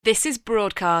This is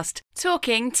Broadcast,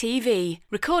 Talking TV,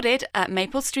 recorded at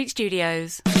Maple Street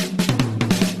Studios.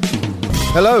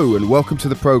 Hello and welcome to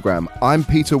the programme. I'm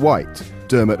Peter White,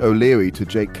 Dermot O'Leary to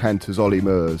Jake Cantor's Ollie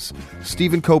Murs,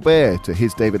 Stephen Colbert to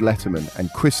his David Letterman,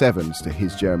 and Chris Evans to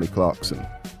his Jeremy Clarkson.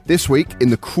 This week, in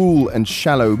the cruel and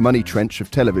shallow money trench of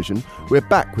television, we're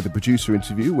back with a producer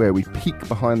interview where we peek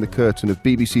behind the curtain of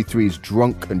BBC Three's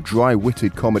drunk and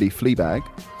dry-witted comedy Fleabag.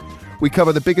 We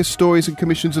cover the biggest stories and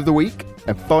commissions of the week.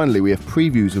 And finally, we have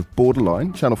previews of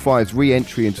Borderline, Channel 5's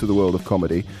re-entry into the world of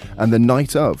comedy, and the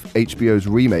night of HBO's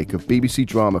remake of BBC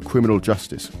drama Criminal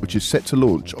Justice, which is set to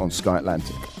launch on Sky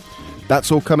Atlantic.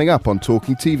 That's all coming up on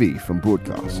Talking TV from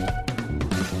Broadcast.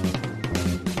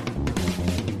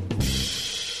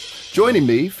 Joining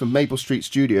me from Maple Street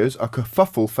Studios are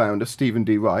Kerfuffle founder Steven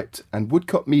D Wright and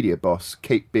Woodcut Media boss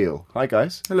Kate Beal. Hi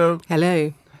guys. Hello.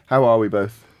 Hello. How are we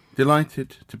both?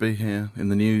 Delighted to be here in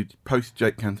the new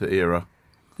post-Jake Cantor era.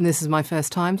 And this is my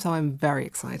first time, so I'm very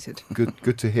excited.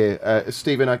 Good to hear.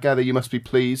 Stephen, I gather you must be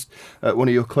pleased. One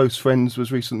of your close friends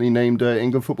was recently named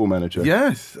England football manager.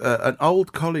 Yes, an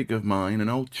old colleague of mine, an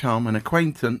old chum, an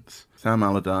acquaintance, Sam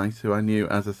Allardyce, who I knew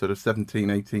as a sort of 17,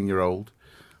 18-year-old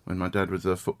when my dad was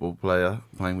a football player,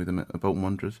 playing with him at Bolton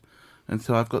Wanderers. And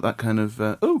so I've got that kind of,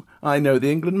 I know the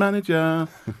England manager.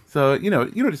 So, you know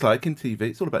what it's like in TV.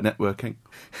 It's all about networking.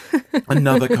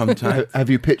 Another contact. Have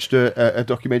you pitched a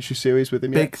documentary series with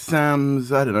him yet? Big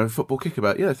Sam's, I don't know, football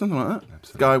kickabout. Yeah, something like that.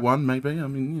 Absolutely. Sky One, maybe. I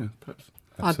mean, yeah, perhaps.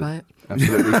 I'd buy it.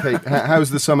 Absolutely. Kate, how's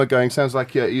the summer going? Sounds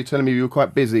like you're telling me you were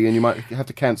quite busy and you might have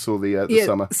to cancel the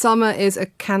summer. Summer is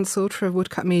cancelled for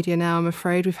Woodcut Media now, I'm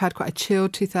afraid. We've had quite a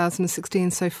chilled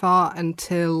 2016 so far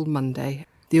until Monday.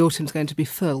 The autumn's going to be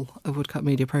full of Woodcut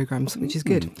Media programmes, which is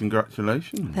good.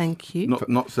 Congratulations. Thank you.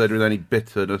 Not said with any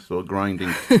bitterness or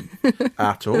grinding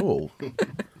at all.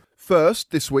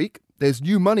 First, this week, there's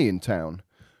new money in town.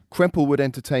 Krempelwood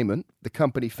Entertainment, the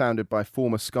company founded by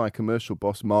former Sky commercial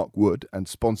boss Mark Wood and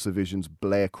Sponsor Vision's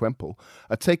Blair Krempel,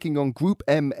 are taking on Group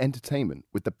M Entertainment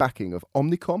with the backing of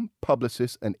Omnicom,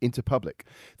 Publicis and Interpublic,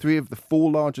 three of the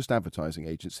four largest advertising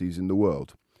agencies in the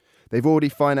world. They've already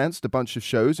financed a bunch of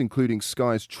shows, including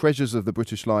Sky's Treasures of the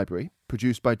British Library,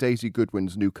 produced by Daisy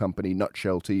Goodwin's new company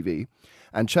Nutshell TV,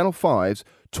 and Channel 5's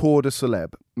Tour de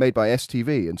Celeb, made by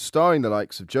STV and starring the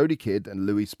likes of Jodie Kidd and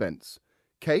Louis Spence.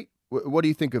 Kate, what do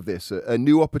you think of this? A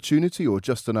new opportunity or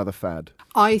just another fad?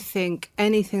 I think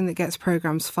anything that gets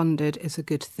programmes funded is a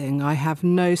good thing. I have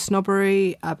no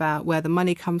snobbery about where the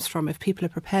money comes from. If people are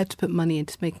prepared to put money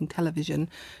into making television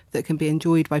that can be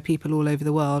enjoyed by people all over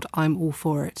the world, I'm all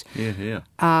for it. Yeah.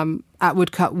 At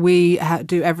Woodcut, we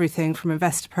do everything from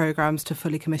investor programmes to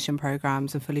fully commissioned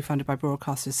programmes and fully funded by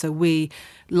broadcasters. So we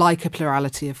like a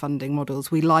plurality of funding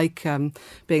models. We like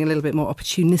being a little bit more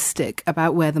opportunistic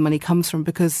about where the money comes from,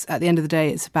 because at the end of the day,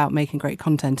 it's about making great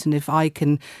content. And if I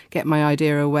can get my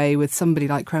idea away with somebody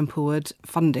like Krempelwood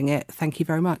funding it, thank you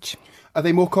very much. Are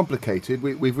they more complicated?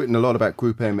 We've written a lot about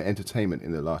Group M Entertainment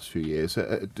in the last few years.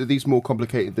 Are these more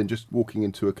complicated than just walking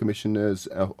into a commissioner's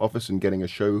office and getting a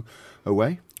show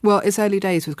away? Well, it's early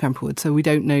days with Krempelwood, so we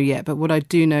don't know yet. But what I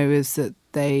do know is that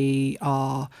they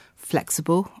are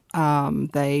flexible.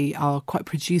 They are quite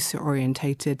producer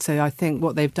orientated. So I think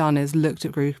what they've done is looked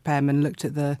at Group M and looked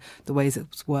at the ways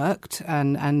it's worked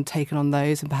and taken on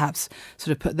those and perhaps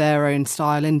sort of put their own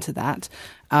style into that.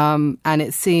 And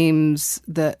it seems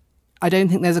that I don't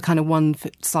think there's a kind of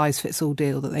one-size-fits-all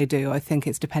deal that they do. I think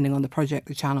it's depending on the project,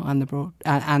 the channel, and the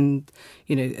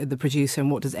producer, and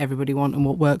what does everybody want and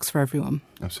what works for everyone.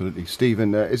 Absolutely,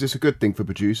 Stephen. Is this a good thing for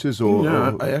producers? Or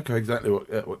I echo exactly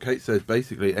what Kate says.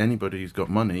 Basically, anybody who's got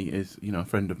money is a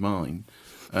friend of mine.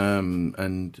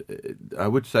 And I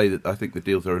would say that I think the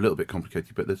deals are a little bit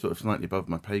complicated, but they're sort of slightly above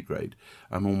my pay grade.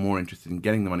 I'm more interested in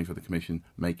getting the money for the commission,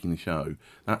 making the show.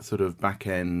 That sort of back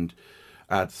end.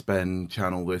 Ad spend,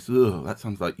 channel this, that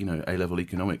sounds like, A-level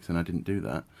economics, and I didn't do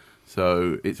that.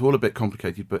 So it's all a bit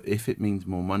complicated, but if it means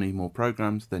more money, more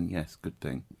programmes, then yes, good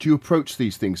thing. Do you approach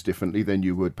these things differently than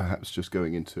you would perhaps just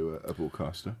going into a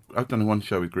broadcaster? I've done one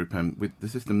show with Group M. With the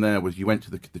system there was you went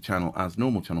to the channel as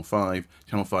normal, Channel 5.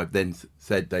 Channel 5 then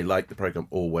said they liked the programme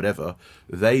or whatever.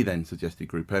 They then suggested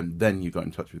Group M. Then you got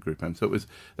in touch with Group M. So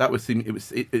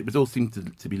it was all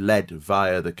seemed to be led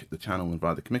via the channel and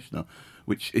via the commissioner,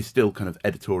 which is still kind of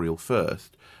editorial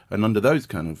first. And under those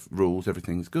kind of rules,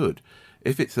 everything's good.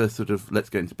 If it's a sort of, let's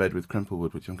get into bed with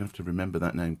Krempelwood, which I'm going to have to remember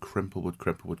that name,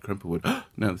 Krempelwood.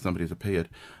 Now that somebody has appeared.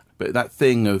 But that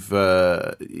thing of,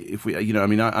 if we, I don't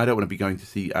want to be going to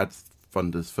see ad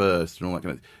funders first and all that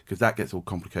kind of, because that gets all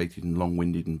complicated and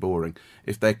long-winded and boring.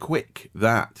 If they're quick,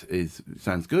 that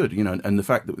sounds good, and the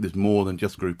fact that there's more than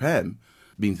just Group M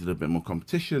means a little bit more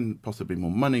competition, possibly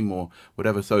more money, more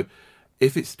whatever. So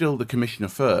if it's still the commissioner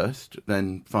first,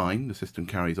 then fine, the system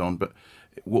carries on. But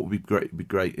what would be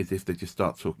great is if they just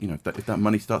start to, if that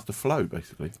money starts to flow,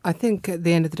 basically. I think at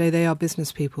the end of the day, they are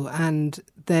business people, and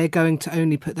they're going to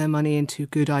only put their money into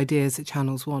good ideas that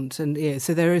channels want. And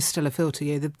so there is still a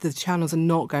filter. The channels are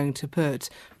not going to put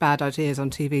bad ideas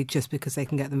on TV just because they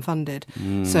can get them funded.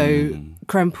 So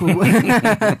Krempelwood,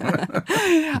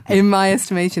 in my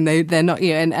estimation, they're not.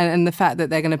 And the fact that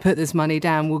they're going to put this money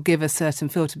down will give a certain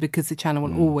filter, because the channel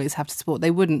will always have to support.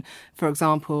 They wouldn't, for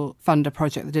example, fund a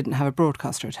project that didn't have a broadcaster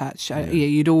attached.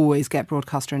 You'd always get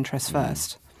broadcaster interest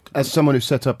first. As someone who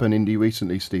set up an indie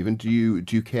recently, Stephen, do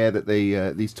you care that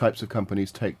these types of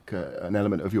companies take an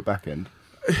element of your back end?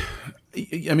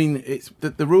 I mean, it's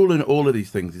the rule in all of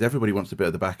these things is everybody wants a bit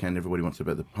of the back end, everybody wants a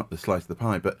bit of the slice of the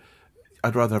pie, but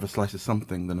I'd rather have a slice of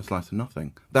something than a slice of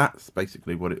nothing. That's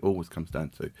basically what it always comes down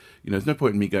to. There's no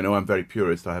point in me going, I'm very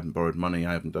purist, I haven't borrowed money,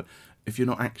 I haven't done... If you're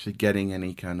not actually getting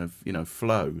any kind of,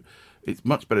 flow, it's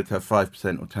much better to have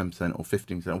 5% or 10% or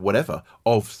 15% or whatever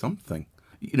of something.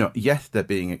 Yes, they're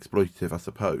being exploitative, I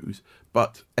suppose,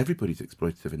 but everybody's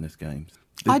exploitative in this game.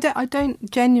 I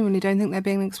genuinely don't think they're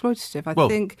being exploitative. I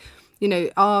think,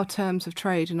 our terms of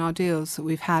trade and our deals that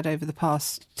we've had over the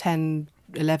past 10,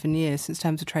 11 years since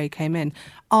terms of trade came in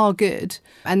are good,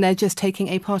 and they're just taking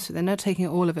a part of it. They're not taking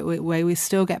all of it away. We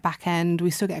still get back end.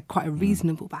 We still get quite a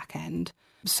reasonable back end.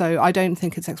 So I don't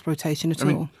think it's exploitation at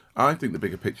all. I think the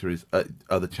bigger picture is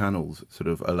other channels sort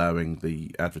of allowing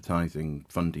the advertising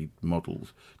funded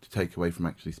models to take away from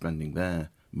actually spending their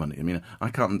money. I mean, I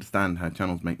can't understand how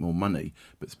channels make more money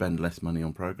but spend less money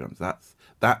on programmes.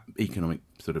 That economic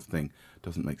sort of thing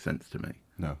doesn't make sense to me.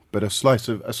 No, but a slice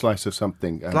of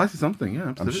something. Slice of something, yeah,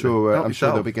 absolutely. I'm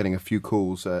sure they'll be getting a few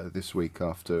calls this week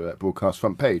after Broadcast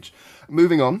Front Page.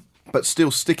 Moving on. But still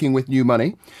sticking with new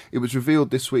money, it was revealed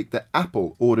this week that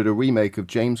Apple ordered a remake of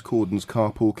James Corden's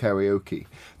Carpool Karaoke.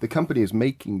 The company is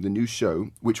making the new show,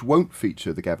 which won't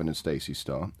feature the Gavin and Stacey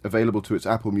star, available to its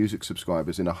Apple Music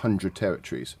subscribers in 100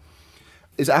 territories.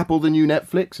 Is Apple the new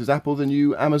Netflix? Is Apple the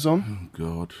new Amazon? Oh,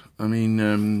 God. I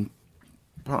mean,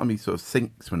 part of me sort of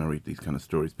sinks when I read these kind of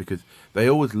stories, because they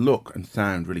always look and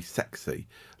sound really sexy.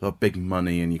 A lot of big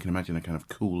money, and you can imagine a kind of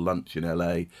cool lunch in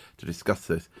LA to discuss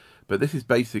this. But this is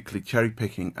basically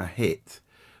cherry-picking a hit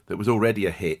that was already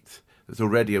a hit, that's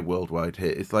already a worldwide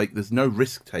hit. It's like there's no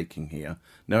risk-taking here,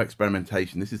 no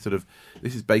experimentation. This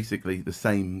is basically the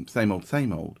same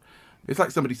old. It's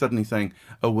like somebody suddenly saying,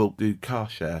 we'll do car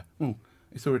share. Well,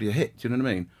 it's already a hit, do you know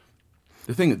what I mean?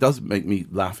 The thing that does make me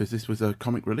laugh is this was a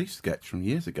comic relief sketch from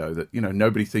years ago that,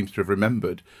 nobody seems to have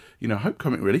remembered. I hope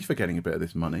comic relief are getting a bit of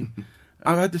this money.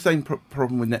 I've had the same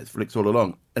problem with Netflix all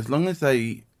along. As long as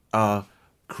they are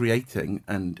creating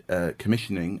and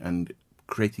commissioning and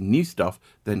creating new stuff,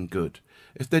 then good.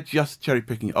 If they're just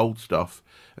cherry-picking old stuff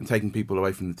and taking people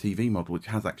away from the TV model, which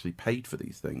has actually paid for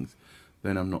these things,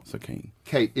 then I'm not so keen.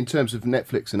 Kate, in terms of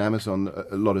Netflix and Amazon,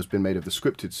 a lot has been made of the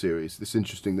scripted series. It's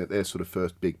interesting that their sort of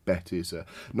first big bet is a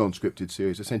non-scripted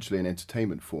series, essentially an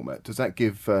entertainment format. Does that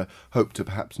give hope to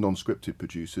perhaps non-scripted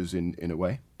producers in a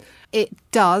way? It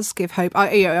does give hope.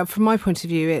 From my point of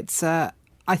view, it's...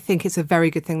 I think it's a very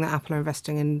good thing that Apple are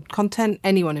investing in content.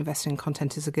 Anyone investing in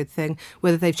content is a good thing.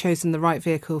 Whether they've chosen the right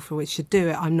vehicle for which to do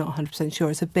it, I'm not 100%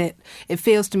 sure. It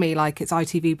feels to me like it's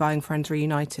ITV buying Friends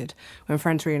Reunited, when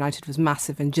Friends Reunited was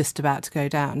massive and just about to go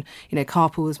down.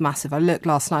 Carpool was massive. I looked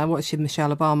last night, I watched the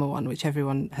Michelle Obama one, which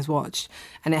everyone has watched,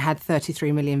 and it had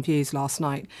 33 million views last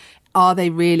night. Are they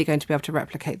really going to be able to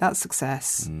replicate that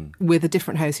success with a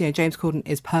different host? James Corden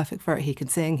is perfect for it. He can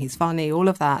sing, he's funny, all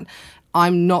of that.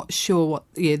 I'm not sure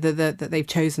that they've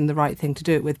chosen the right thing to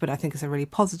do it with, but I think it's a really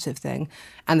positive thing.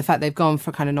 And the fact they've gone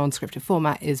for a kind of non-scripted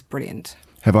format is brilliant.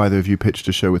 Have either of you pitched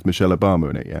a show with Michelle Obama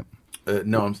in it yet?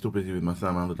 No, I'm still busy with my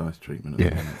Sam Allardyce treatment.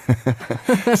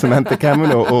 Samantha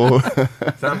Cameron or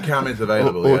Sam Cam is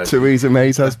available. Or Theresa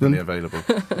May's husband. Available.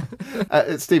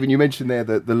 Stephen, you mentioned there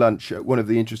the lunch. One of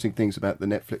the interesting things about the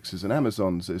Netflixes and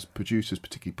Amazons is producers,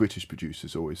 particularly British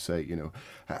producers, always say,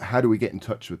 how do we get in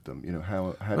touch with them?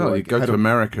 How do you go to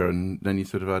America and then you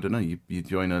sort of, I don't know, you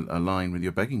join a line with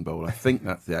your begging bowl. I think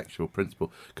that's the actual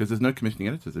principle, because there's no commissioning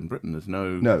editors in Britain. There's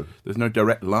no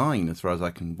direct line as far as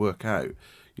I can work out.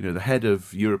 The head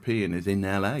of European is in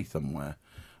LA somewhere.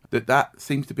 That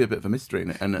seems to be a bit of a mystery,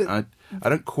 and I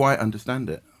don't quite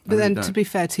understand it. But then, to be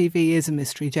fair, TV is a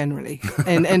mystery generally,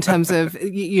 in terms of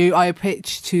I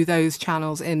pitch to those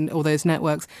channels or those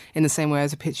networks in the same way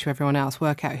as I pitch to everyone else.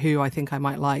 Work out who I think I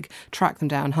might like, track them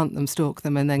down, hunt them, stalk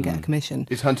them, and then get a commission.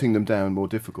 Is hunting them down more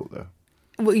difficult though?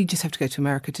 Well, you just have to go to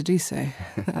America to do so.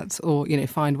 Or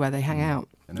find where they hang out.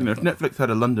 If Netflix had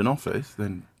a London office,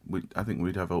 then I think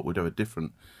we'd have a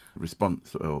different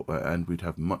response, and we'd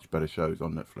have much better shows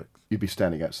on Netflix. You'd be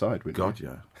standing outside, wouldn't you?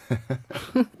 God,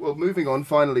 yeah. Well, moving on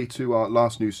finally to our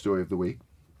last news story of the week.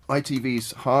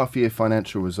 ITV's half-year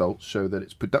financial results show that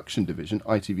its production division,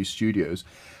 ITV Studios,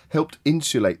 helped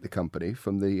insulate the company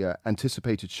from the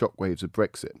anticipated shockwaves of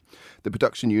Brexit. The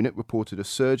production unit reported a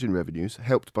surge in revenues,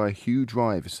 helped by a huge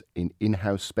rise in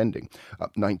in-house spending,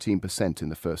 up 19% in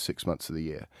the first 6 months of the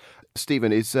year.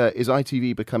 Stephen, is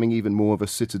ITV becoming even more of a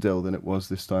citadel than it was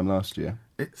this time last year?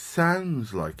 It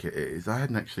sounds like it is. I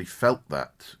hadn't actually felt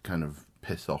that kind of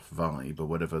piss-off vibe or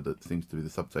whatever that seems to be the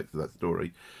subtext of that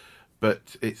story.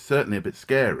 But it's certainly a bit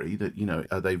scary that,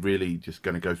 are they really just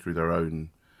going to go through their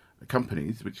own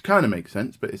companies, which kind of makes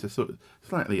sense, but it's a sort of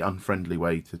slightly unfriendly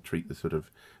way to treat the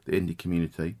the indie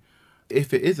community.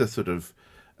 If it is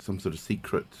some sort of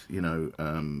secret,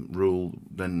 rule,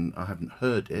 then I haven't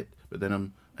heard it, but then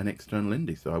I'm an external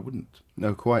indie, so I wouldn't.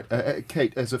 No, quite.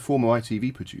 Kate, as a former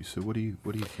ITV producer, what do you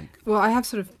think? Well, I have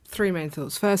sort of three main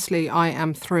thoughts. Firstly, I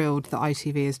am thrilled that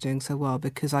ITV is doing so well,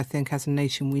 because I think as a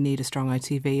nation we need a strong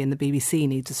ITV, and the BBC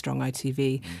needs a strong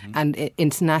ITV. Mm-hmm. And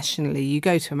internationally, you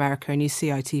go to America and you see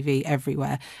ITV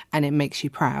everywhere, and it makes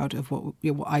you proud of what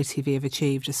ITV have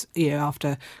achieved, just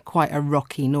after quite a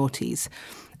rocky noughties.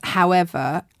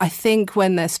 However, I think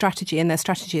when their strategy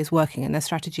is working, and their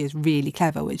strategy is really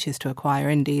clever, which is to acquire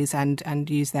indies and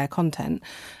use their content,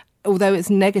 although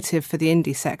it's negative for the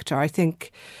indie sector, I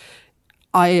think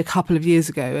a couple of years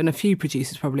ago, and a few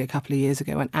producers probably a couple of years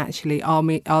ago, went, actually,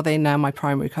 are they now my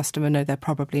primary customer? No, they're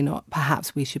probably not.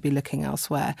 Perhaps we should be looking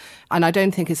elsewhere. And I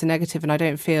don't think it's a negative, and I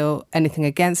don't feel anything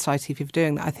against ITV for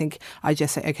doing that. I think I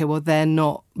just say, okay, well, they're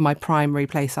not my primary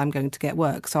place I'm going to get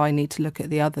work, so I need to look at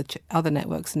the other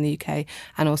networks in the UK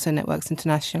and also networks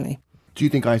internationally. Do you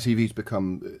think ITV's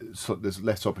become, there's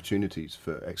less opportunities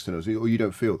for externals, or you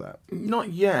don't feel that?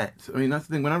 Not yet. I mean, that's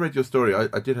the thing. When I read your story,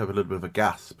 I did have a little bit of a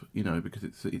gasp, because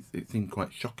it seemed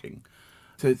quite shocking.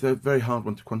 So it's a very hard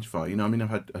one to quantify. I've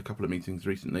had a couple of meetings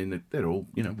recently, and they're all,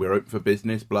 we're open for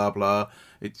business, blah, blah.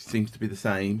 It seems to be the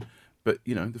same. But,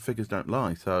 the figures don't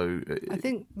lie. So I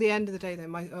think the end of the day, though,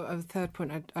 my third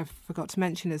point I forgot to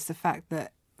mention is the fact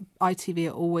that ITV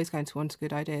are always going to want a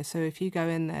good idea. So if you go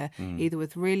in there either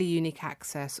with really unique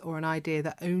access or an idea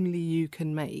that only you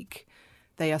can make,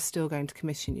 they are still going to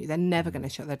commission you. They're never going to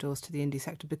shut their doors to the indie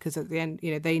sector, because at the end,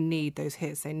 they need those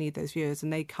hits, they need those viewers,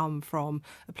 and they come from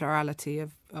a plurality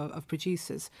of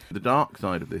producers. The dark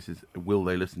side of this is, will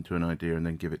they listen to an idea and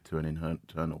then give it to an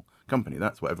internal company?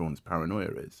 That's what everyone's paranoia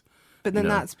is. But then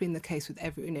that's been the case with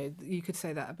every, you could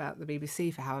say that about the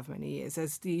BBC for however many years.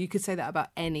 You could say that about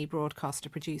any broadcaster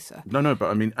producer. No, but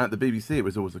I mean, at the BBC, it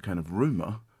was always a kind of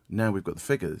rumour. Now we've got the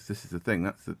figures. This is the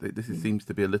thing. Seems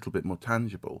to be a little bit more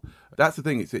tangible. That's the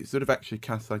thing. It sort of actually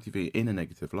casts ITV in a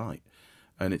negative light,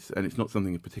 and it's not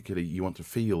something particularly you want to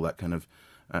feel that kind of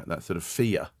that sort of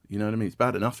fear. You know what I mean? It's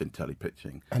bad enough in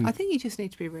telepitching. I think you just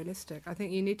need to be realistic. I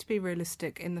think you need to be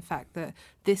realistic in the fact that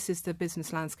this is the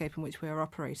business landscape in which we are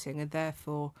operating, and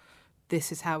therefore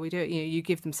this is how we do it. You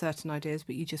give them certain ideas,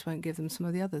 but you just won't give them some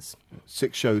of the others.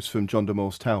 6 shows from John de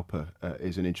Mole's Tauper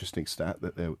is an interesting stat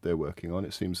that they're working on.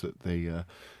 It seems that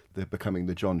they're becoming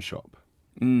the John shop.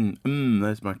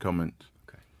 There's my comment.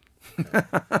 Okay.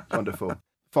 Wonderful.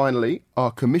 Finally,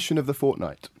 our commission of the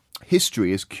fortnight. History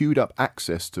has queued up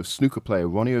access to snooker player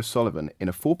Ronnie O'Sullivan in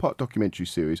a 4-part documentary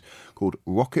series called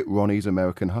Rocket Ronnie's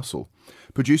American Hustle.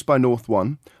 Produced by North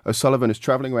One, O'Sullivan is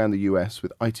travelling around the US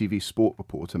with ITV sport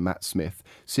reporter Matt Smith,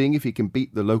 seeing if he can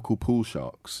beat the local pool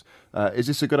sharks. Is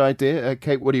this a good idea?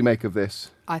 Kate, what do you make of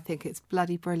this? I think it's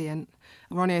bloody brilliant.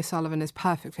 Ronnie O'Sullivan is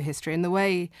perfect for history. And the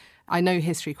way, I know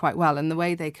history quite well, and the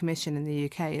way they commission in the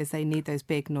UK is they need those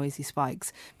big noisy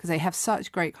spikes because they have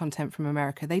such great content from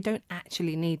America. They don't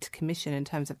actually need to commission in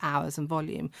terms of hours and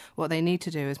volume. What they need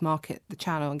to do is market the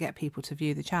channel and get people to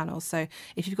view the channel. So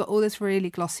if you've got all this really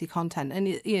glossy content, and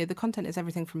the content is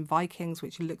everything from Vikings,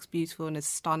 which looks beautiful and is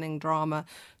stunning drama,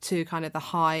 to kind of the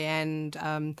high-end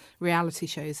reality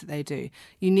shows that they do.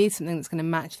 You need something that's going to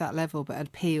match that level but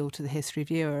appeal to the history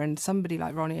viewer, and somebody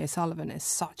like Ronnie O'Sullivan is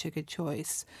such a good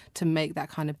choice to make that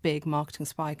kind of big marketing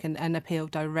spike and appeal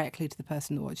directly to the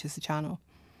person that watches the channel.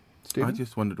 Steven? I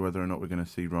just wondered whether or not we're going to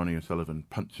see Ronnie O'Sullivan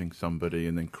punching somebody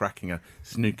and then cracking a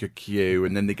snooker cue,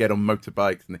 and then they get on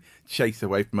motorbikes and they chase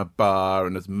away from a bar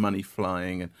and there's money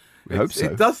flying. And I hope so.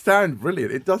 It does sound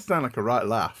brilliant. It does sound like a right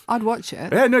laugh. I'd watch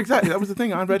it. Yeah, no, exactly. That was the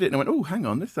thing. I read it and I went, oh, hang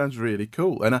on, this sounds really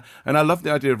cool. And I love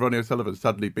the idea of Ronnie O'Sullivan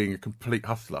suddenly being a complete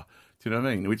hustler. Do you know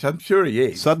what I mean? Which I'm sure he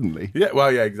is. Suddenly. Yeah,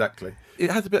 well, yeah, exactly. It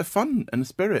has a bit of fun and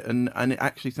spirit, and it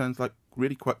actually sounds like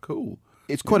really quite cool.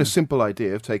 It's quite a simple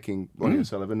idea of taking Ronnie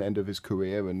O'Sullivan, end of his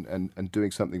career, and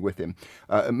doing something with him.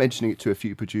 Mentioning it to a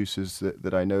few producers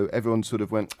that I know, everyone sort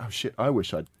of went, oh shit, I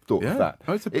wish I'd thought of that.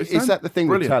 Oh, is that the thing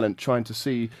brilliant. with talent, trying to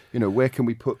see, where can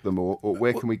we put them or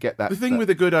where can we get that? The thing with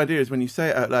a good idea is when you say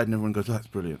it out loud and everyone goes, oh, that's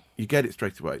brilliant. You get it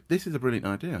straight away. This is a brilliant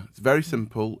idea. It's very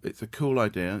simple. It's a cool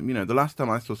idea. The last time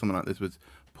I saw something like this was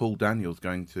Paul Daniels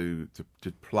going to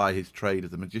ply his trade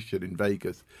as a magician in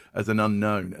Vegas as an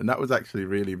unknown, and that was actually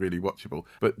really, really watchable.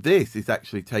 But this is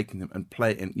actually taking them and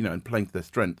playing to their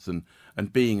strengths and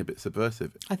being a bit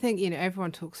subversive. I think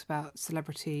everyone talks about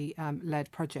celebrity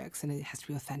led projects, and it has to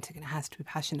be authentic and it has to be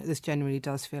passionate. This generally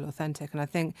does feel authentic, and I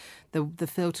think the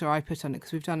filter I put on it,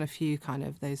 because we've done a few kind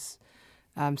of those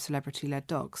celebrity led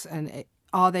docs, and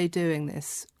are they doing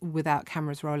this without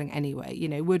cameras rolling anyway?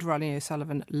 Would Ronnie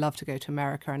O'Sullivan love to go to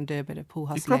America and do a bit of pool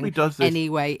hustling? He probably does this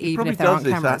anyway, even if there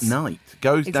probably aren't does cameras. this at night.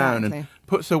 Goes down Exactly. and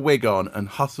puts a wig on and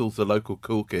hustles the local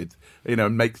cool kids,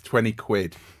 and makes 20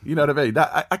 quid. You know what I mean?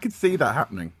 I could see that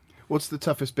happening. What's the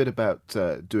toughest bit about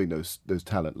doing those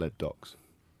talent-led docs?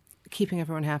 Keeping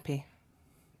everyone happy.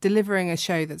 Delivering a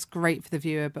show that's great for the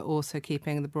viewer, but also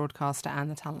keeping the broadcaster and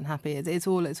the talent happy. It's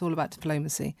all about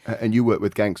diplomacy. And you work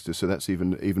with gangsters, so that's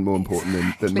even more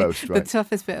important than most, right? The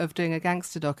toughest bit of doing a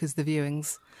gangster doc is the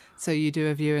viewings. So you do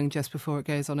a viewing just before it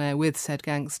goes on air with said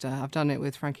gangster. I've done it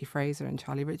with Frankie Fraser and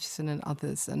Charlie Richardson and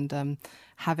others, and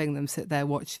having them sit there,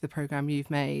 watch the programme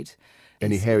you've made.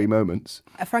 Any hairy moments?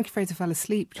 Frankie Fraser fell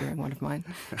asleep during one of mine.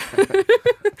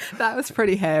 That was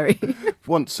pretty hairy.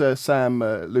 Once Sam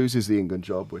loses the England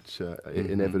job, which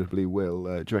inevitably will,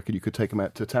 do you reckon you could take him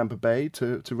out to Tampa Bay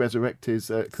to resurrect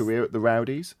his career at the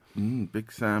Rowdies?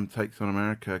 Big Sam takes on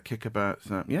America, kickabout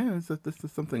Sam. Yeah,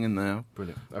 there's something in there.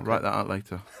 Brilliant. Okay. I'll write that out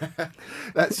later.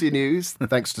 That's your news.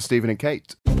 Thanks to Stephen and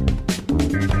Kate.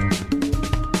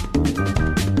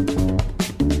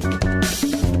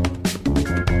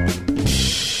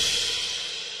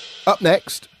 Up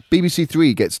next, BBC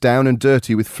Three gets down and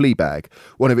dirty with Fleabag,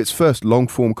 one of its first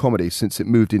long-form comedies since it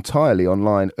moved entirely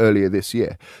online earlier this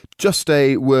year. Just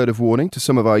a word of warning to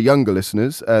some of our younger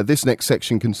listeners, this next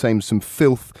section contains some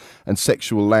filth and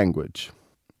sexual language.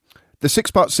 The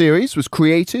 6-part series was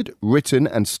created, written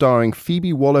and starring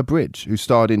Phoebe Waller-Bridge, who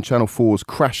starred in Channel 4's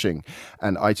Crashing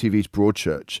and ITV's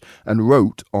Broadchurch, and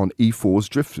wrote on E4's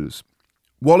Drifters.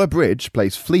 Waller-Bridge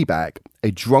plays Fleabag,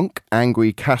 a drunk,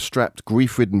 angry, cash-strapped,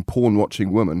 grief-ridden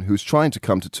porn-watching woman who's trying to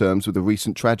come to terms with a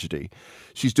recent tragedy.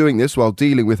 She's doing this while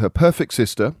dealing with her perfect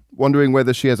sister, wondering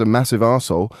whether she has a massive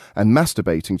arsehole, and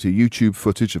masturbating to YouTube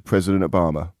footage of President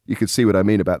Obama. You can see what I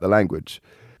mean about the language.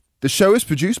 The show is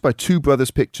produced by Two Brothers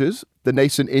Pictures, the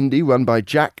nascent indie run by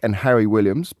Jack and Harry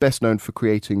Williams, best known for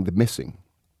creating The Missing.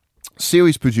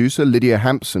 Series producer Lydia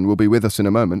Hampson will be with us in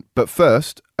a moment, but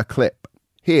first, a clip.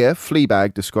 Here,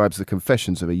 Fleabag describes the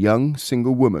confessions of a young,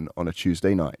 single woman on a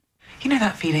Tuesday night. You know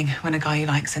that feeling when a guy you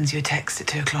like sends you a text at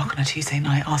 2 o'clock on a Tuesday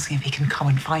night asking if he can come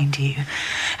and find you,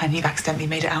 and you've accidentally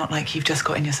made it out like you've just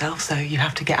got in yourself, so you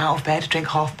have to get out of bed, drink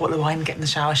half a bottle of wine, get in the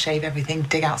shower, shave everything,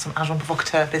 dig out some agent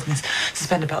provocateur business,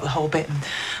 suspend about the whole bit and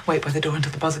wait by the door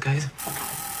until the buzzer goes.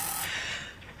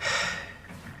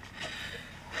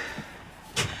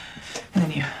 And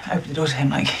then you open the door to him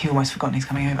like you've almost forgotten he's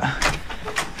coming over.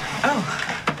 Oh.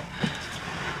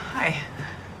 Hi.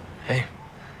 Hey.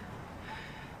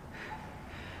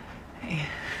 Hey.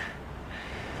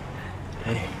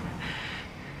 Hey.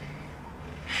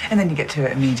 And then you get to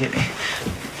it immediately.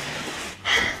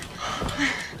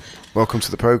 Welcome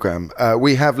to the programme.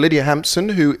 We have Lydia Hampson,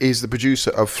 who is the producer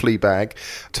of Fleabag.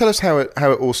 Tell us how it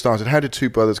all started. How did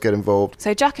Two Brothers get involved?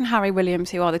 So Jack and Harry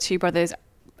Williams, who are the two brothers,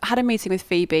 had a meeting with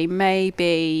Phoebe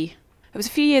it was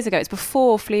a few years ago. It's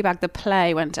before Fleabag the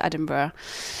play went to Edinburgh.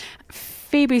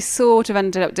 Phoebe sort of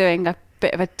ended up doing a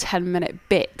bit of a 10-minute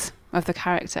bit of the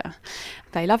character.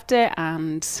 They loved it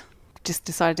and just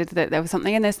decided that there was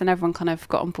something in this, and everyone kind of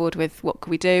got on board with what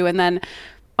could we do. And then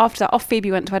after that, off Phoebe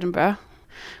went to Edinburgh.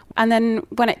 And then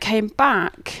when it came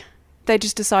back, they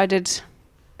just decided,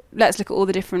 let's look at all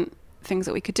the different things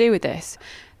that we could do with this.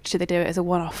 Should they do it as a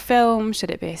one-off film?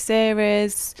 Should it be a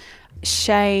series?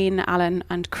 Shane Allen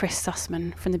and Chris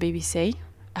Sussman from the BBC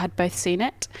had both seen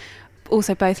it,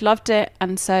 also both loved it,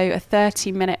 and so a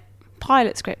 30-minute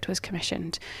pilot script was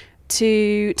commissioned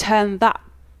to turn that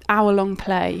hour-long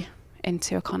play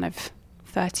into a kind of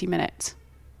 30-minute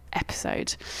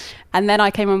episode. And then I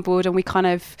came on board and we kind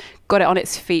of got it on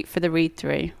its feet for the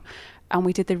read-through. and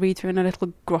we did the read-through in a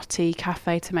little grotty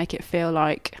cafe to make it feel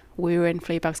like we were in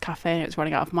Fleabag's cafe and it was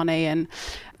running out of money. And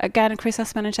again, Chris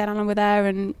Usman and Jen Allen were there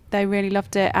and they really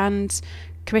loved it and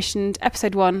commissioned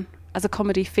episode 1 as a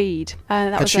comedy feed.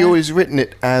 Had she always written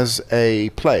it as a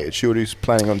play? Had she always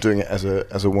planning on doing it as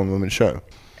a one-woman show?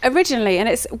 Originally, and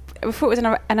it's before it was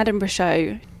an Edinburgh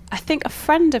show, I think a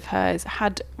friend of hers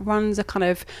runs a kind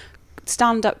of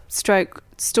stand-up stroke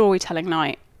storytelling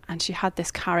night, and she had this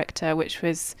character which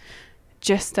was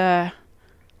just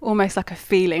almost like a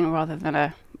feeling rather than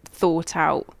a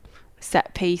thought-out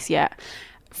set piece yet.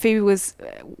 Phoebe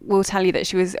will tell you that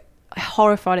she was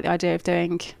horrified at the idea of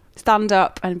doing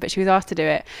stand-up, but she was asked to do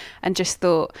it and just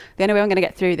thought, the only way I'm going to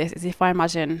get through this is if I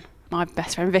imagine my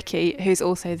best friend Vicky, who's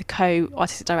also the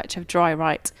co-artistic director of Dry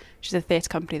Right, which is a theatre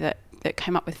company that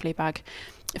came up with Fleabag.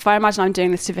 If I imagine I'm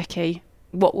doing this to Vicky,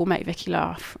 what will make Vicky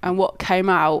laugh? And what came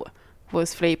out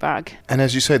was Fleabag. And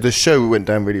as you say, the show went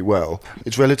down really well.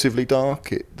 It's relatively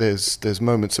dark. There's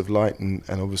moments of light and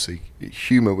obviously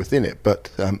humour within it, but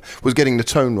was getting the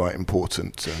tone right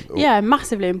important? Yeah,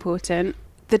 massively important.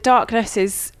 The darkness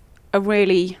is a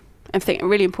really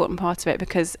important part of it,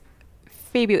 because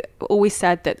Phoebe always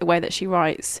said that the way that she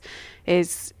writes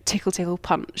is tickle, tickle,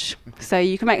 punch. So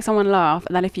you can make someone laugh,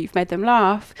 and then if you've made them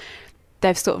laugh,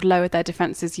 they've sort of lowered their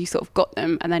defences, you sort of got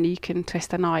them, and then you can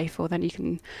twist a knife, or then you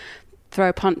can throw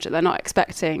a punch that they're not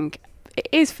expecting. It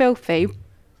is filthy.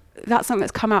 That's something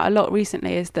that's come out a lot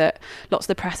recently, is that lots of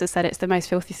the press has said it's the most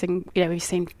filthy thing we've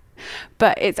seen.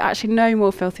 But it's actually no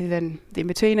more filthy than The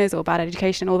In-Betweeners or Bad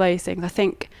Education, all those things. I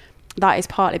think that is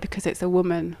partly because it's a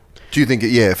woman. Do you think,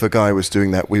 if a guy was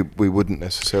doing that, we wouldn't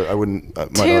necessarily, I wouldn't...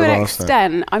 To an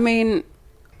extent. I mean,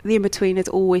 The In-Betweeners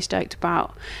always joked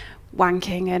about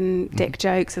wanking and dick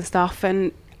jokes and stuff,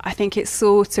 and I think it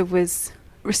sort of was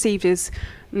received as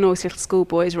noisy little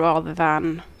schoolboys rather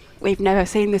than we've never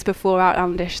seen this before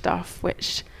outlandish stuff,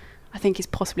 which I think is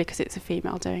possibly because it's a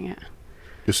female doing it.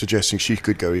 You're suggesting she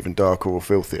could go even darker or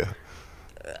filthier?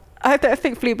 I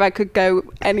think Fleabag could go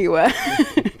anywhere.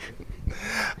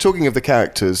 Talking of the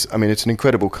characters, I mean, it's an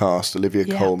incredible cast. Olivia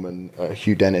Colman,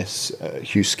 Hugh Dennis,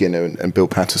 Hugh Skinner and Bill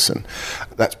Patterson.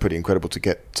 That's pretty incredible to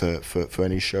get for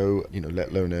any show, let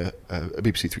alone a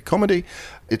BBC Three comedy.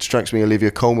 It strikes me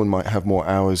Olivia Colman might have more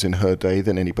hours in her day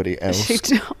than anybody else,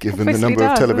 given the number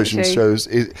of television shows.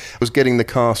 Was getting the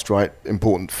cast right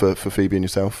important for Phoebe and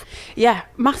yourself? Yeah,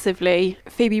 massively.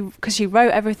 Phoebe, because she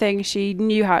wrote everything, she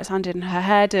knew how it sounded in her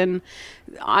head, and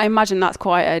I imagine that's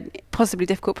quite a possibly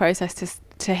difficult process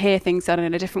to hear things done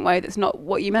in a different way that's not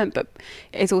what you meant, but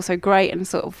it's also great, and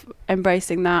sort of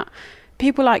embracing that.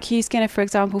 People like Hugh Skinner, for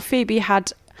example, Phoebe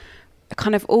had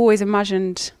kind of always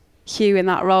imagined Hugh in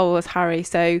that role as Harry,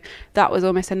 so that was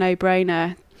almost a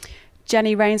no-brainer.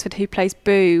 Jenny Rainsford, who plays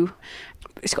Boo,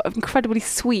 she's got an incredibly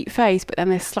sweet face, but then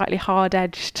this slightly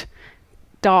hard-edged,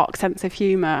 dark sense of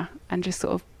humour, and just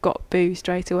sort of got Boo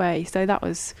straight away. So that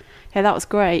was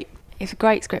great. It's a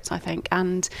great script, I think,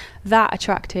 and that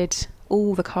attracted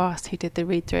all the cast who did the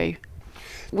read-through.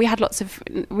 We had lots of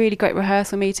really great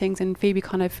rehearsal meetings, and Phoebe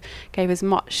kind of gave as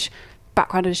much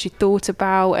background as she thought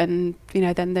about, and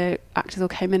then the actors all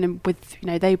came in and with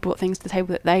they brought things to the table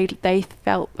that they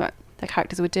felt that their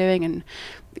characters were doing, and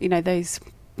those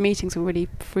meetings were really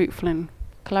fruitful and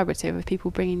collaborative, with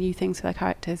people bringing new things to their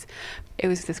characters. It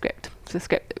was the script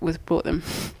that was brought them.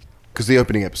 Because the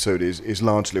opening episode is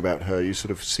largely about her. You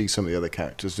sort of see some of the other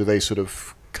characters. Do they sort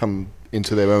of come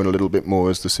into their own a little bit more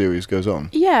as the series goes on?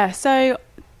 Yeah, so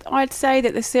I'd say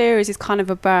that the series is kind of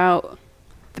about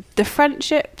the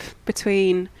friendship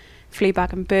between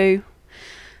Fleabag and Boo,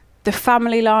 the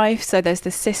family life, so there's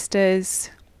the sisters.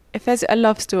 If there's a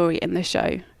love story in the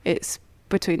show, it's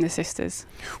between the sisters.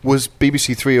 Was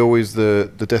BBC Three always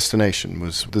the destination?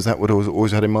 Was that what I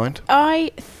always had in mind?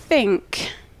 I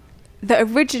think that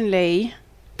originally,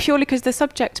 purely because the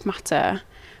subject matter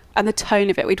and the tone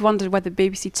of it, we'd wondered whether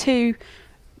BBC Two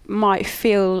might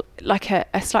feel like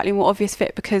a slightly more obvious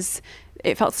fit, because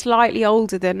it felt slightly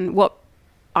older than what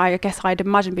I guess I'd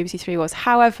imagined BBC Three was.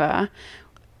 However,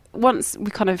 once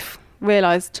we kind of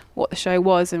realised what the show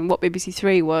was and what BBC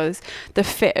Three was, the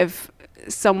fit of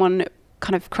someone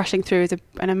kind of crashing through as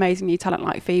an amazing new talent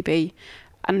like Phoebe,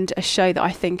 and a show that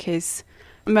I think is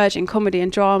merging comedy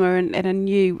and drama and a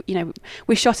new,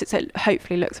 we shot it so it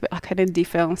hopefully looks a bit like an indie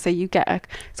film, so you get a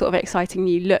sort of exciting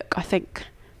new look. I think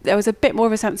there was a bit more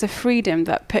of a sense of freedom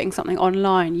that putting something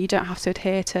online, you don't have to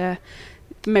adhere to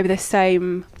maybe the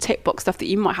same tick box stuff that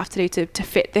you might have to do to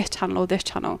fit this channel or this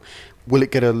channel. Will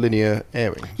it get a linear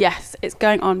airing? Yes, it's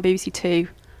going on BBC Two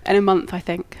in a month, I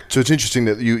think. So it's interesting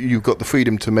that you've got the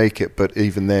freedom to make it, but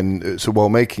even then, so while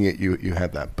making it, you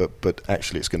had that, but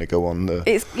actually it's going to go on the...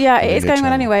 It is going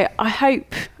on anyway. I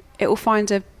hope it will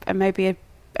find maybe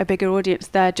a bigger audience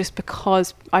there, just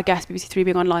because I guess BBC Three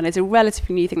being online is a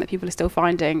relatively new thing that people are still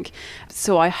finding.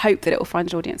 So I hope that it will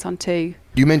find an audience on too.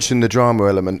 You mentioned the drama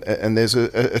element, and there's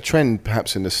a trend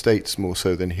perhaps in the States more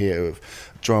so than here of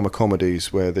drama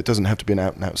comedies where there doesn't have to be an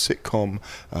out-and-out sitcom.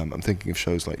 I'm thinking of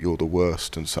shows like You're the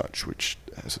Worst and such, which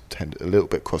has a little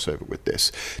bit crossover with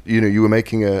this. You were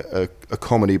making a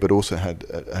comedy but also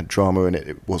had drama in it.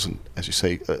 It wasn't, as you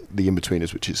say, the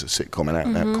In-Betweeners, which is a sitcom and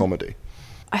out-and-out comedy.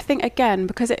 I think, again,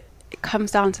 because it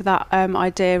comes down to that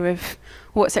idea of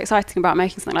what's exciting about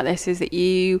making something like this is that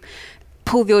you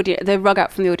pull the rug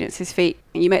out from the audience's feet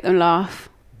and you make them laugh.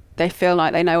 They feel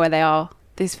like they know where they are.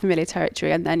 This familiar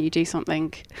territory, and then you do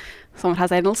something. Someone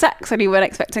has anal sex and you weren't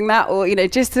expecting that, or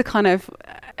just to kind of.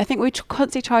 I think we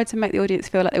constantly tried to make the audience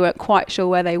feel like they weren't quite sure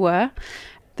where they were.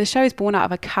 The show is born out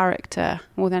of a character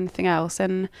more than anything else,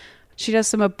 and she does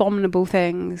some abominable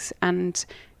things. And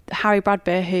Harry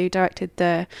Bradbeer, who directed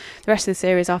the rest of the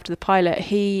series after the pilot,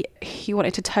 he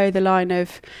wanted to toe the line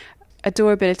of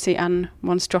adorability and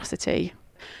monstrosity.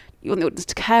 You want the audience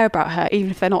to care about her,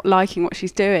 even if they're not liking what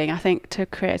she's doing. I think to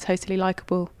create a totally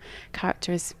likeable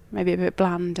character is maybe a bit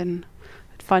bland, and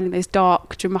finding those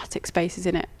dark, dramatic spaces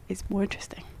in it is more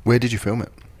interesting. Where did you film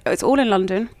it? It's all in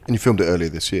London. And you filmed it earlier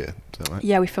this year, is that right?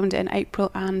 Yeah, we filmed it in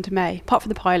April and May, apart from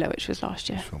the pilot, which was last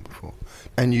year. Filmed before.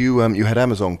 And you had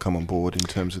Amazon come on board in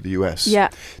terms of the US. Yeah.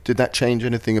 Did that change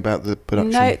anything about the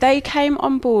production? No, they came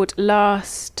on board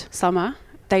last summer.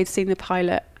 They'd seen the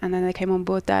pilot, and then they came on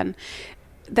board then.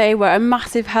 They were a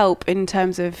massive help in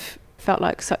terms of, felt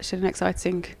like such an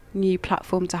exciting new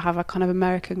platform to have a kind of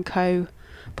American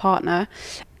co-partner.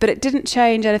 But it didn't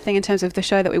change anything in terms of the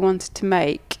show that we wanted to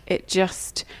make. It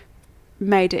just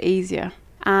made it easier.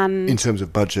 And in terms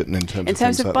of budget and in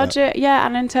terms of budget, yeah,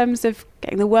 and in terms of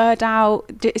getting the word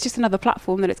out, it's just another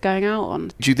platform that it's going out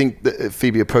on. Do you think that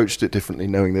Phoebe approached it differently,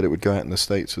 knowing that it would go out in the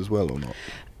States as well, or not?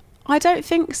 I don't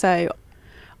think so.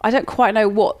 I don't quite know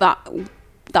what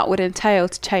that would entail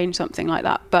to change something like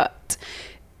that, but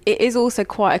it is also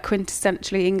quite a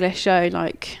quintessentially English show.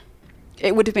 Like,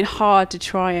 it would have been hard to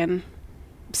try and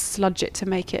sludge it to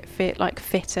make it fit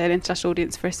an international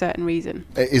audience for a certain reason.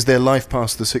 Is there life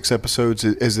past the 6 episodes?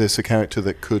 Is this a character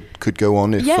that could go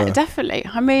on? Yeah, definitely.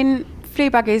 I mean,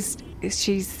 Fleabag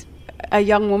she's a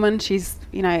young woman. She's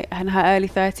in her early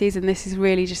 30s, and this is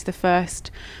really just the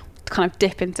first kind of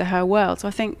dip into her world. So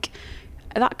I think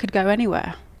that could go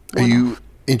anywhere. Are you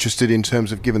interested in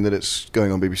terms of, given that it's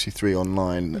going on BBC Three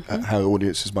online, how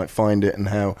audiences might find it and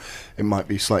how it might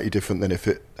be slightly different than if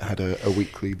it had a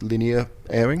weekly linear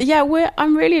airing? Yeah,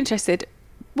 I'm really interested.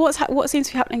 What seems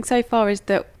to be happening so far is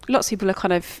that lots of people are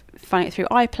kind of finding it through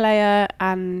iPlayer,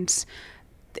 and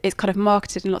it's kind of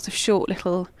marketed in lots of short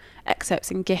little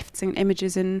excerpts and gifts and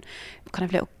images and kind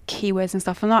of little keywords and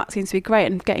stuff, and that seems to be great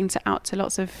and getting out to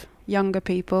lots of younger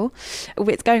people.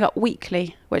 It's going up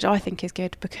weekly, which I think is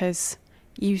good, because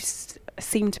you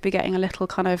seem to be getting a little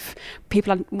kind of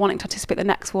people wanting to anticipate the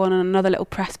next one, and another little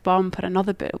press bump and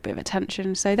another bit of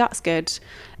attention, so that's good.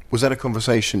 Was that a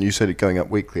conversation? You said it going up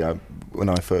weekly. When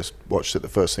I first watched it, the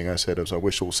first thing I said was, I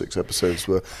wish all 6 episodes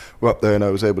were up there and I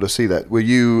was able to see that.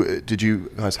 Did you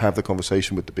guys have the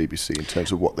conversation with the BBC in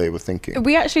terms of what they were thinking?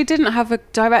 We actually didn't have a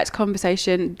direct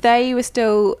conversation. They were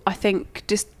still, I think,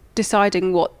 just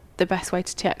deciding what the best way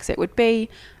to text it would be.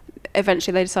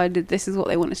 Eventually they decided this is what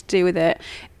they wanted to do with it.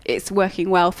 It's working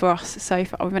well for us so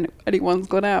far. Only one's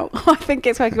gone out. I think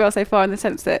it's working well so far in the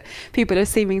sense that people are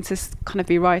seeming to kind of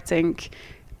be writing,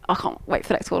 I can't wait for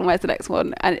the next one, where's the next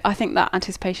one? And I think that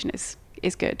anticipation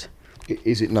is good.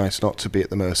 Is it nice not to be at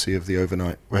the mercy of the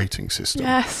overnight rating system?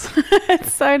 Yes,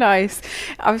 it's so nice.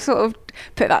 I've sort of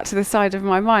put that to the side of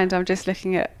my mind. I'm just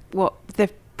looking at what the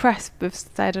press have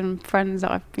said and friends that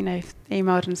I've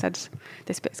emailed and said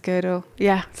this bit's good, or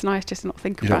it's nice just to not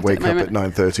think about it. You don't wake up at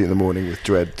 9:30 in the morning with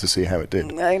dread to see how it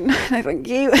did. No, thank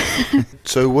you.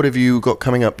 So what have you got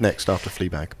coming up next after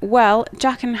Fleabag? Well,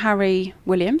 Jack and Harry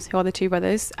Williams, who are the two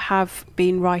brothers, have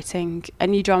been writing a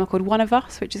new drama called One of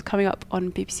Us, which is coming up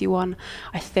on BBC One,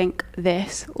 I think,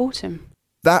 this autumn.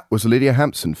 That was Lydia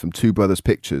Hampson from Two Brothers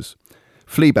Pictures.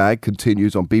 Fleabag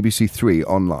continues on BBC Three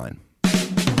online.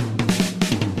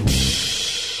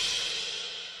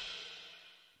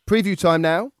 Preview time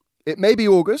now. It may be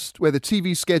August, where the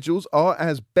TV schedules are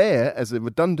as bare as a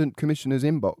redundant commissioner's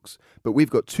inbox, but we've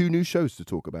got 2 new shows to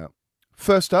talk about.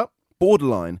 First up,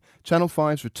 Borderline, Channel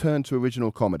 5's return to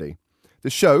original comedy. The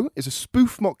show is a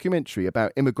spoof mockumentary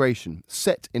about immigration,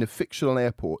 set in a fictional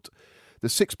airport. The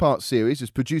 6-part series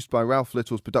is produced by Ralph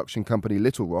Little's production company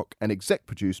Little Rock and exec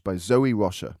produced by Zoe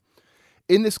Roscher.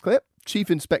 In this clip,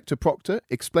 Chief Inspector Proctor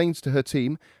explains to her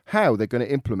team how they're going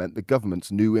to implement the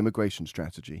government's new immigration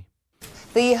strategy.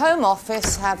 The Home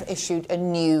Office have issued a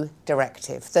new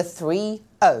directive, the 3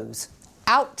 O's,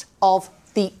 out of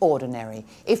the ordinary.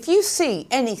 If you see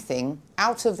anything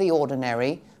out of the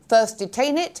ordinary, first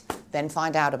detain it, then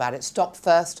find out about it. Stop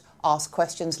first, ask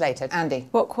questions later. Andy?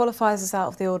 What qualifies as out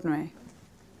of the ordinary?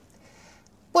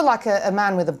 Well, like a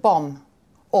man with a bomb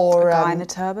or... A guy in a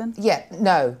turban? Yeah,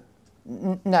 no.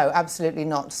 No, absolutely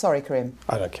not. Sorry, Karim.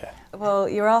 I don't care. Well,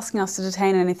 you're asking us to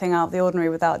detain anything out of the ordinary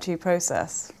without due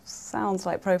process. Sounds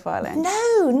like profiling.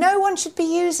 No, no one should be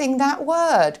using that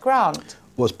word, Grant.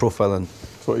 What's profiling?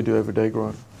 That's what you do every day,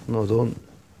 Grant. No, I don't.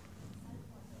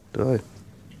 Do I?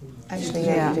 Actually,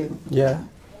 yeah, you do. Yeah.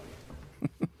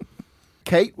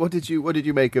 Kate, what did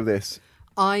you make of this?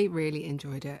 I really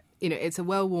enjoyed it. You know, it's a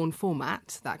well-worn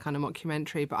format, that kind of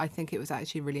mockumentary, but I think it was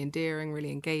actually really endearing,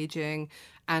 really engaging,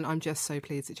 and I'm just so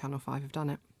pleased that Channel 5 have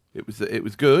done it. It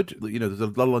was good. You know, there's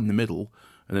a lull in the middle,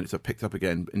 and then it's picked up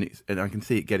again, and I can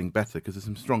see it getting better because there's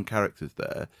some strong characters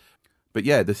there. But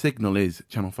yeah, the signal is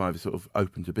Channel 5 is sort of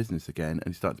open to business again, and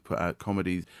it's starting to put out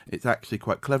comedies. It's actually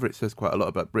quite clever. It says quite a lot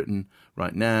about Britain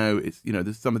right now. It's, you know,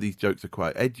 there's some of these jokes are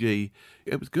quite edgy.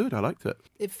 It was good. I liked it.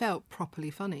 It felt properly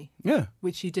funny. Yeah.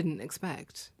 Which you didn't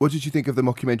expect. What did you think of the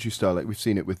mockumentary style? Like, we've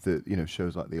seen it with the, you know,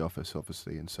 shows like The Office,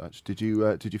 obviously, and such. Did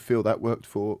you feel that worked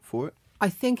for it? I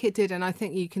think it did, and I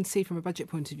think you can see from a budget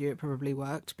point of view it probably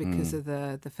worked because of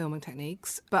the filming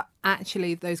techniques. But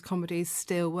actually, those comedies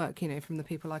still work, you know, from the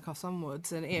people like us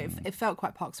onwards. And it felt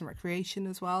quite Parks and Recreation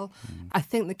as well. I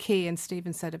think the key, and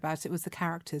Stephen said about it, was the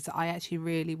characters. I actually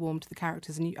really warmed to the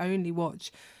characters, and you only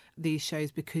watch these shows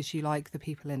because you like the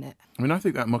people in it. I mean, I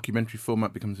think that mockumentary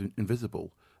format becomes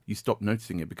invisible. You stop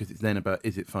noticing it because it's then about,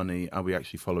 is it funny? Are we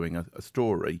actually following a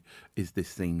story? Is this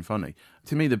scene funny?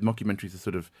 To me, the mockumentaries are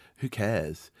sort of, who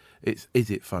cares? Is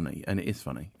it funny? And it is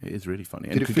funny. It is really funny.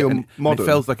 Did it feel modern? It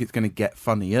feels like it's going to get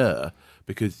funnier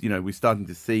because, you know, we're starting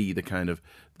to see the kind of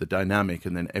the dynamic,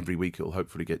 and then every week it'll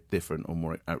hopefully get different or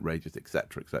more outrageous,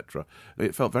 etc., etc.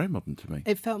 It felt very modern to me.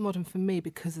 It felt modern for me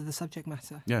because of the subject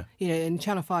matter. Yeah. You know, and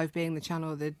Channel 5 being the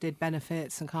channel that did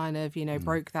benefits and kind of, you know,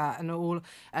 broke that, and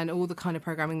all the kind of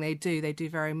programming they do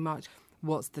very much.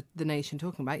 What's the nation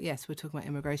talking about? Yes, we're talking about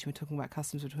immigration, we're talking about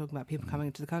customs, we're talking about people coming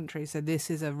into the country. So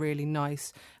this is a really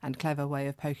nice and clever way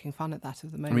of poking fun at that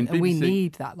at the moment. I mean, and we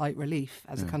need that light relief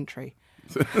as a country.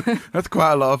 That's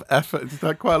quite a lot of effort. It's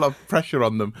quite a lot of pressure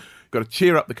on them. Got to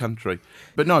cheer up the country.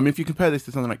 But no, I mean, if you compare this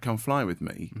to something like Come Fly With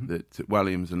Me, that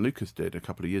Williams and Lucas did a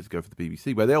couple of years ago for the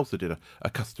BBC, where they also did a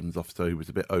customs officer who was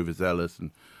a bit overzealous,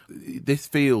 and this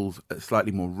feels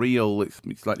slightly more real, it's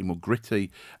slightly more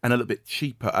gritty, and a little bit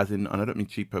cheaper, as in, and I don't mean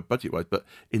cheaper budget-wise, but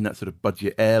in that sort of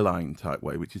budget airline type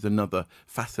way, which is another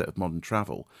facet of modern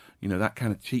travel. You know, that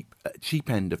kind of cheap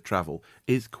end of travel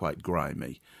is quite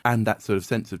grimy, and that sort of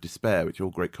sense of despair, which all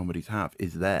great comedies have,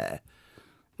 is there.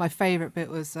 My favourite bit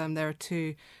was there are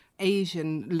two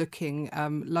Asian-looking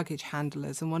luggage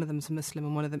handlers, and one of them's a Muslim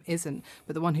and one of them isn't.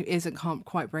 But the one who isn't can't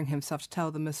quite bring himself to tell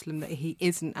the Muslim that he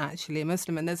isn't actually a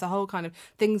Muslim. And there's a whole kind of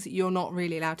things that you're not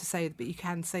really allowed to say, but you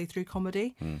can say through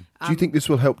comedy. Do you think this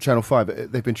will help Channel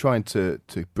 5? They've been trying to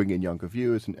bring in younger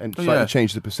viewers and slightly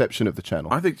change the perception of the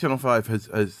channel. I think Channel 5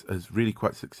 has really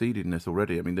quite succeeded in this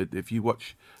already. I mean, if you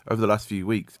watch over the last few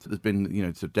weeks, there's been, you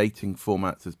know, sort of dating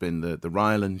formats. There's been the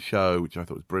Ryland show, which I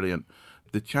thought was brilliant.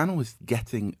 The channel is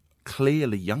getting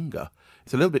clearly younger.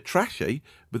 It's a little bit trashy,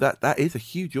 but that is a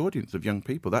huge audience of young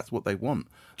people. That's what they want.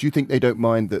 Do you think they don't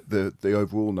mind that the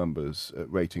overall numbers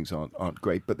ratings aren't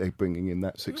great, but they're bringing in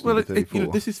that 16 to 34? You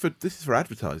know, this is for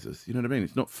advertisers. You know what I mean?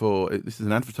 It's not this is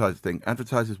an advertiser thing.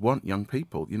 Advertisers want young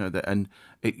people. You know, and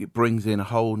it brings in a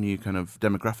whole new kind of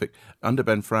demographic. Under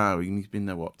Ben Frau, he's been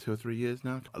there 2 or 3 years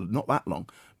now, not that long,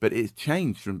 but it's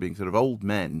changed from being sort of old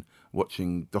men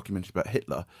watching documentaries about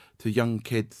Hitler to young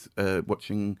kids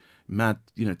watching mad,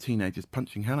 you know, teenagers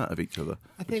punching hell out of each other.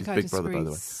 I think I disagree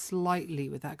slightly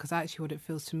with that, because actually what it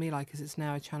feels to me like is it's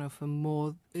now a channel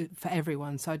for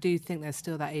everyone. So I do think there's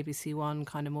still that ABC One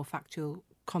kind of more factual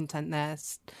content there,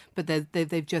 but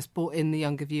they've just brought in the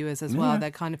younger viewers as well. They're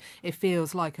kind of, it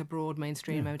feels like a broad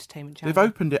mainstream entertainment channel. They've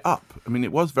opened it up. I mean,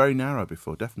 it was very narrow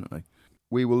before, definitely.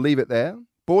 We will leave it there.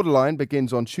 Borderline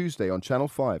begins on Tuesday on Channel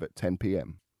 5 at 10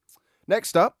 p.m.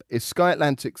 Next up is Sky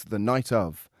Atlantic's The Night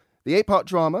Of. The 8-part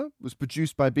drama was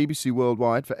produced by BBC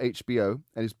Worldwide for HBO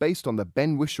and is based on the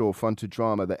Ben Whishaw-fronted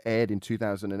drama that aired in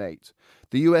 2008.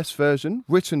 The US version,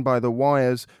 written by The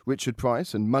Wire's Richard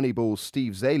Price and Moneyball's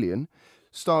Steve Zalian,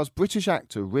 stars British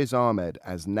actor Riz Ahmed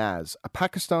as Naz, a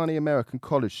Pakistani-American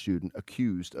college student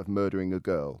accused of murdering a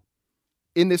girl.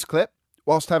 In this clip,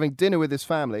 whilst having dinner with his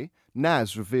family,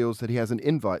 Naz reveals that he has an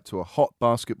invite to a hot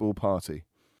basketball party.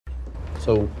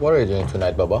 So, what are you doing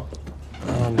tonight, Baba?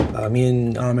 Me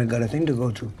and Ahmed got a thing to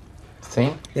go to.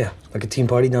 Thing? Yeah, like a team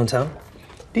party downtown.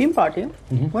 Team party?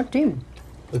 Mm-hmm. What team?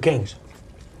 The Kings.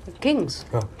 The Kings?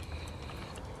 Yeah.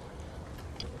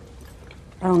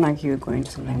 I don't like you going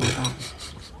to something like that.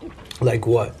 Like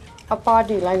what? A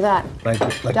party like that.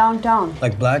 Like downtown.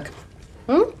 Like black?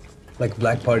 Like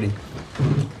black party.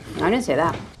 I didn't say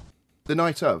that. The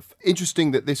Night Of.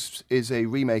 Interesting that this is a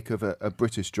remake of a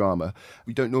British drama.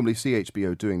 We don't normally see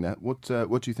HBO doing that. What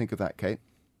do you think of that, Kate?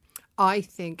 I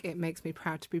think it makes me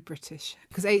proud to be British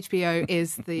because HBO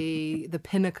is the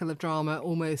pinnacle of drama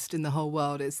almost in the whole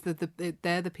world. It's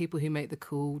they're the people who make the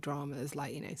cool dramas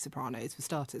like, Sopranos for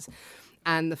starters.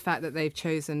 And the fact that they've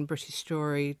chosen British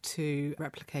Story to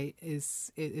replicate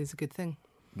is a good thing.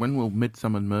 When will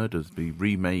Midsummer Murders be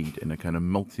remade in a kind of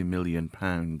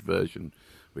multi-million-pound version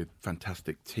with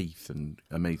fantastic teeth and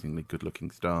amazingly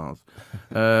good-looking stars?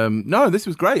 No, this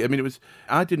was great. I mean,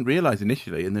 I didn't realise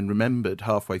initially and then remembered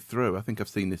halfway through. I think I've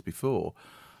seen this before.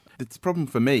 The problem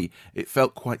for me, it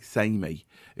felt quite samey.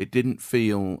 It didn't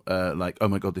feel like, oh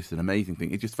my God, this is an amazing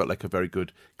thing. It just felt like a very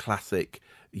good classic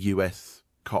US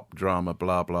cop drama,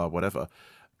 blah, blah, whatever.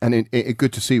 And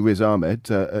good to see Riz Ahmed,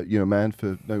 man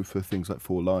known for things like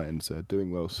Four Lions,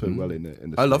 doing well in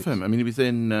the I love States. him. I mean, he was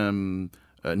in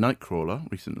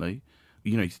Nightcrawler recently.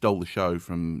 He stole the show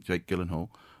from Jake Gyllenhaal.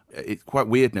 It's quite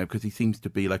weird now because he seems to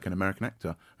be like an American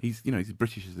actor. He's as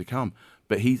British as they come,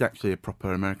 but he's actually a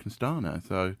proper American star now.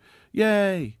 So,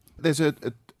 yay! There's a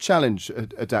challenge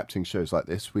adapting shows like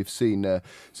this. We've seen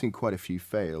quite a few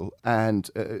fail, and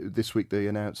this week they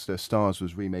announced Starz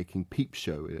was remaking Peep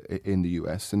Show in the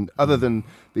US. And other than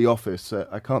The Office,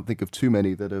 I can't think of too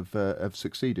many that have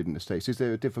succeeded in the States. Is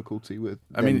there a difficulty with?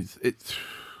 I mean, it's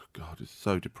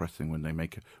so depressing when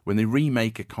they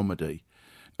remake a comedy.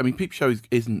 I mean, Peep Show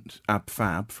isn't Ab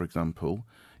Fab, for example.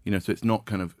 So it's not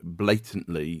kind of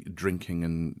blatantly drinking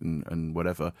and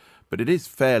whatever, but it is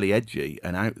fairly edgy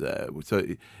and out there. So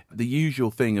the usual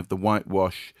thing of the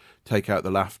whitewash, take out the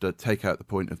laughter, take out the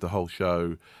point of the whole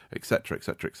show, etc.,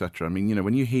 etc., etc. I mean,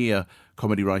 when you hear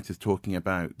comedy writers talking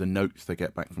about the notes they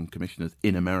get back from commissioners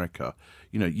in America,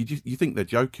 you think they're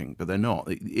joking, but they're not.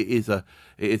 It is a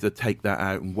take that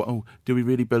out and do we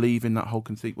really believe in that whole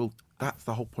conceit? Well, that's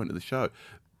the whole point of the show.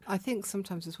 I think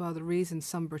sometimes as well the reason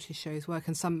some British shows work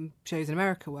and some shows in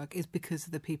America work is because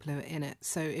of the people who are in it.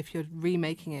 So if you're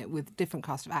remaking it with different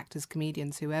cast of actors,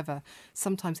 comedians, whoever,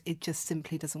 sometimes it just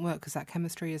simply doesn't work because that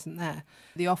chemistry isn't there.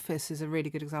 The Office is a really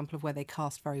good example of where they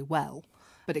cast very well,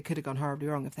 but it could have gone horribly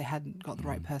wrong if they hadn't got the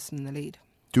right person in the lead.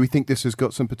 Do we think this has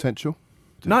got some potential?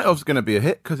 Night Of's going to be a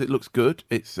hit because it looks good.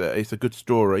 It's a good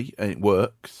story and it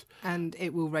works. And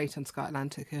it will rate on Sky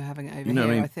Atlantic, who are having it over You know here.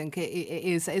 what I mean? I think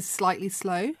it's slightly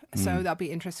slow, so that'll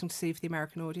be interesting to see for the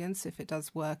American audience if it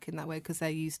does work in that way, because they're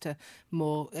used to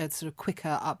more sort of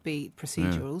quicker, upbeat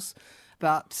procedurals. Yeah.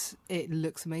 But it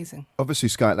looks amazing. Obviously,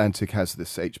 Sky Atlantic has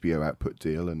this HBO output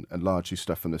deal and largely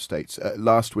stuff from the States.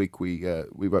 Last week, we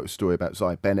wrote a story about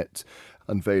Zy Bennett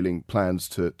unveiling plans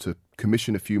to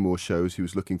commission a few more shows. He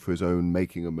was looking for his own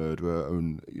Making a Murderer,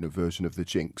 own version of The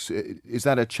Jinx. Is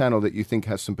that a channel that you think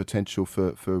has some potential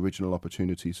for original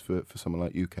opportunities for someone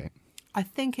like you, Kate? I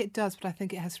think it does, but I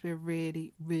think it has to be a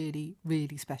really, really,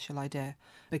 really special idea,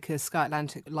 because Sky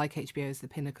Atlantic, like HBO, is the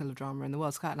pinnacle of drama in the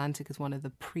world. Sky Atlantic is one of the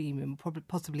premium,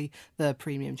 possibly the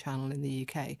premium channel in the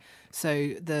UK.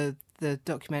 So the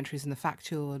documentaries and the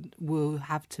factual will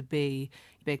have to be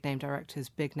big name directors,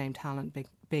 big name talent,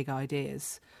 big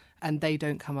ideas, and they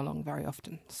don't come along very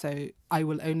often. So I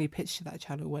will only pitch to that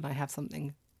channel when I have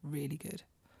something really good.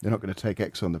 They're not going to take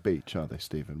X on the Beach, are they,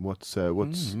 Stephen? What's your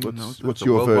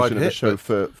worldwide version of a show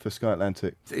for Sky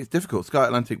Atlantic? It's difficult. Sky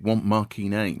Atlantic want marquee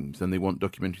names and they want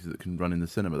documentaries that can run in the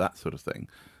cinema, that sort of thing.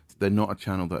 They're not a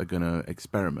channel that are going to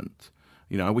experiment.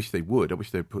 I wish they would. I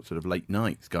wish they'd put sort of late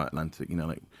night Sky Atlantic,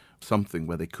 like something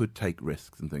where they could take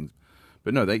risks and things.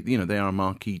 But no, they are a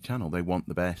marquee channel. They want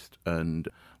the best and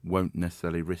won't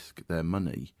necessarily risk their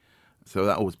money. So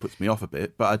that always puts me off a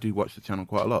bit. But I do watch the channel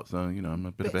quite a lot, so I'm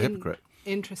a bit of a hypocrite.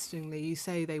 Interestingly, you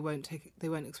say they won't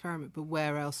experiment, but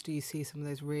where else do you see some of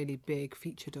those really big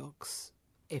feature docs?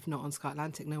 If not on Sky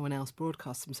Atlantic, no one else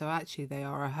broadcasts them. So actually, they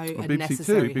are a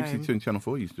necessary home. BBC Two and Channel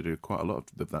 4 used to do quite a lot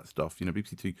of that stuff.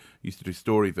 BBC Two used to do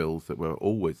Storyvilles that were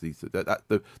always these.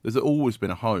 There's always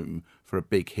been a home for a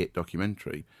big hit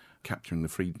documentary, capturing the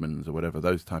Freedmans or whatever,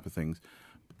 those type of things.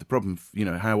 the problem,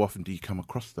 how often do you come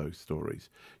across those stories?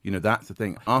 That's the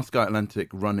thing. Are Sky Atlantic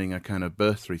running a kind of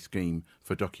bursary scheme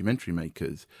for documentary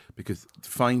makers? Because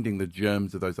finding the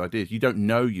germs of those ideas, you don't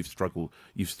know you've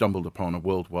stumbled upon a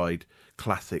worldwide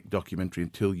classic documentary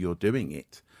until you're doing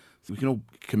it. So we can all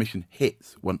commission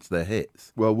hits once they're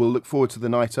hits. Well, we'll look forward to The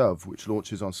Night Of, which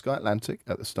launches on Sky Atlantic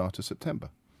at the start of September.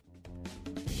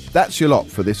 That's your lot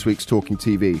for this week's Talking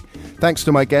TV. Thanks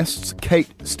to my guests,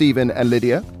 Kate, Steven and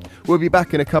Lydia. We'll be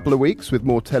back in a couple of weeks with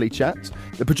more telly chat.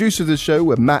 The producers of the show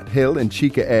were Matt Hill and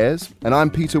Chica Ayres, and I'm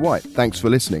Peter White. Thanks for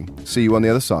listening. See you on the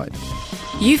other side.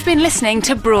 You've been listening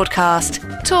to Broadcast,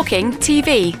 Talking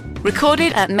TV,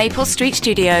 recorded at Maple Street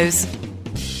Studios.